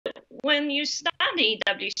when you study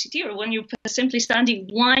WSET or when you simply study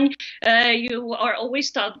wine, you are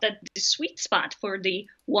always taught that the sweet spot for the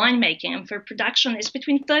winemaking and for production is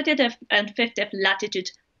between 30th and 50th latitude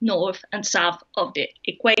north and south of the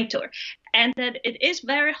equator, and that it is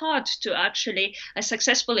very hard to actually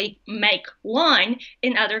successfully make wine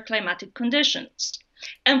in other climatic conditions.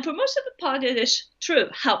 And for most of the part, it is true.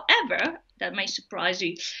 However, that may surprise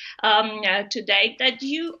you today, that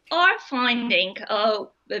you are finding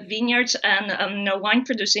vineyards and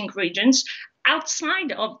wine-producing regions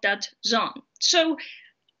outside of that zone. So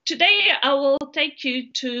today I will take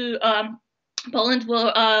you to Poland.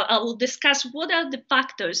 I will discuss what are the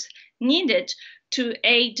factors needed to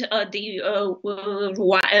aid the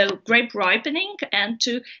grape ripening and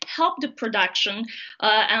to help the production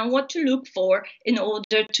and what to look for in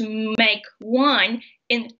order to make wine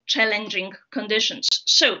in challenging conditions.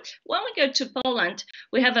 So when we go to Poland,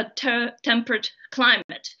 we have a temperate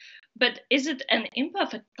climate. But is it an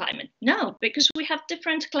imperfect climate? No, because we have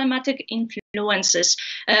different climatic influences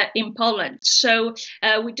in Poland. So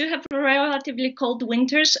we do have relatively cold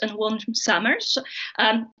winters and warm summers.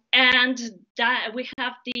 And we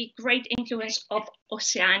have the great influence of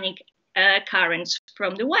oceanic currents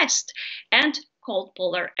from the west and cold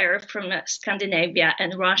polar air from Scandinavia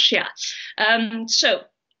and Russia. So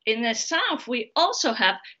in the south, we also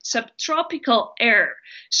have subtropical air.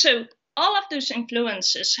 So all of those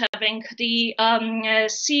influences, having the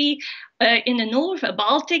sea in the north, a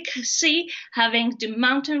Baltic Sea, having the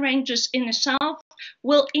mountain ranges in the south,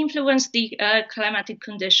 will influence the climatic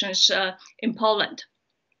conditions in Poland.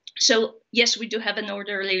 So yes, we do have a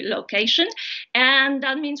northerly location, and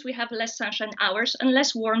that means we have less sunshine hours and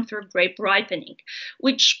less warmth for grape ripening,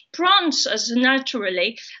 which prompts us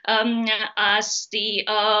naturally as the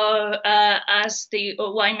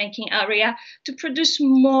winemaking area to produce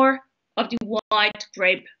more of the white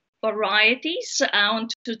grape varieties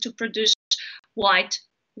and to produce white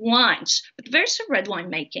wines. But there's a red wine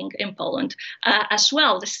making in Poland as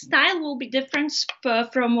well. The style will be different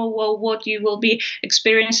from what you will be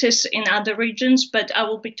experiencing in other regions, but I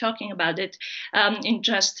will be talking about it in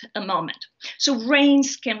just a moment. So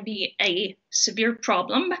rains can be a severe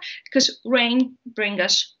problem because rain brings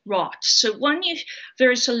us rot. So when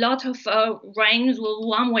there is a lot of rain,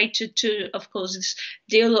 one way to of course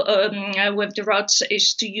deal with the rots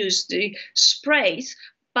is to use the sprays,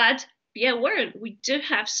 but be aware, we do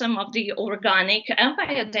have some of the organic and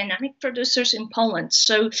biodynamic producers in Poland.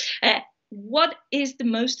 So what is the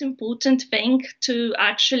most important thing to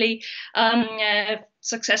actually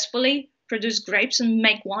successfully produce grapes and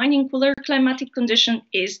make wine in cooler climatic condition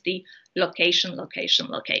is the location.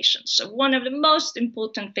 So one of the most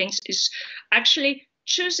important things is actually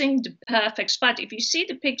choosing the perfect spot. If you see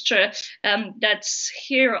the picture that's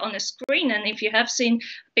here on the screen, and if you have seen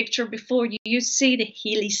a picture before, you see the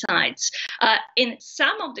hilly sides. In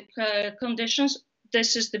some of the conditions,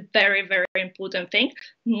 this is the very, very important thing.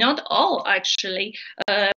 Not all actually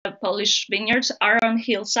Polish vineyards are on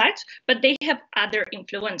hillsides, but they have other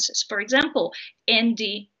influences. For example, in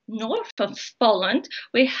the north of Poland,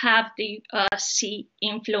 we have the sea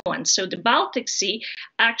influence. So the Baltic Sea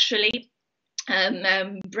actually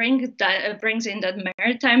brings in that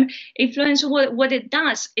maritime influence. What it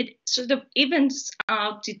does, it sort of evens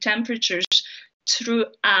out the temperatures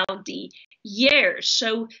throughout the year.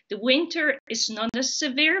 So the winter is not as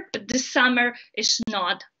severe, but the summer is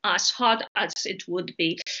not as hot as it would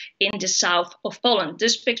be in the south of Poland.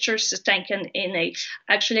 This picture is taken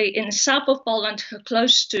actually in the south of Poland,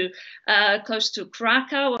 close to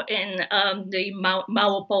Krakow, in the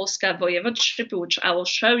Małopolska Voivodeship, which I will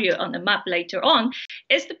show you on the map later on,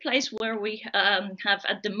 is the place where we have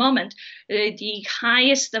at the moment the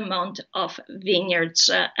highest amount of vineyards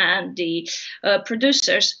and the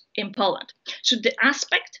producers in Poland. So the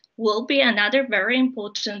aspect will be another very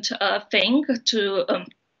important thing to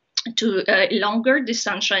longer the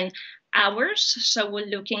sunshine hours. So we're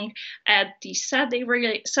looking at the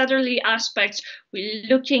southerly aspects. We're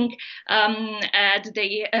looking at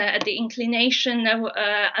the inclination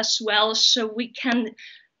as well, so we can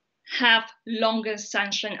have longer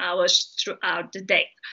sunshine hours throughout the day.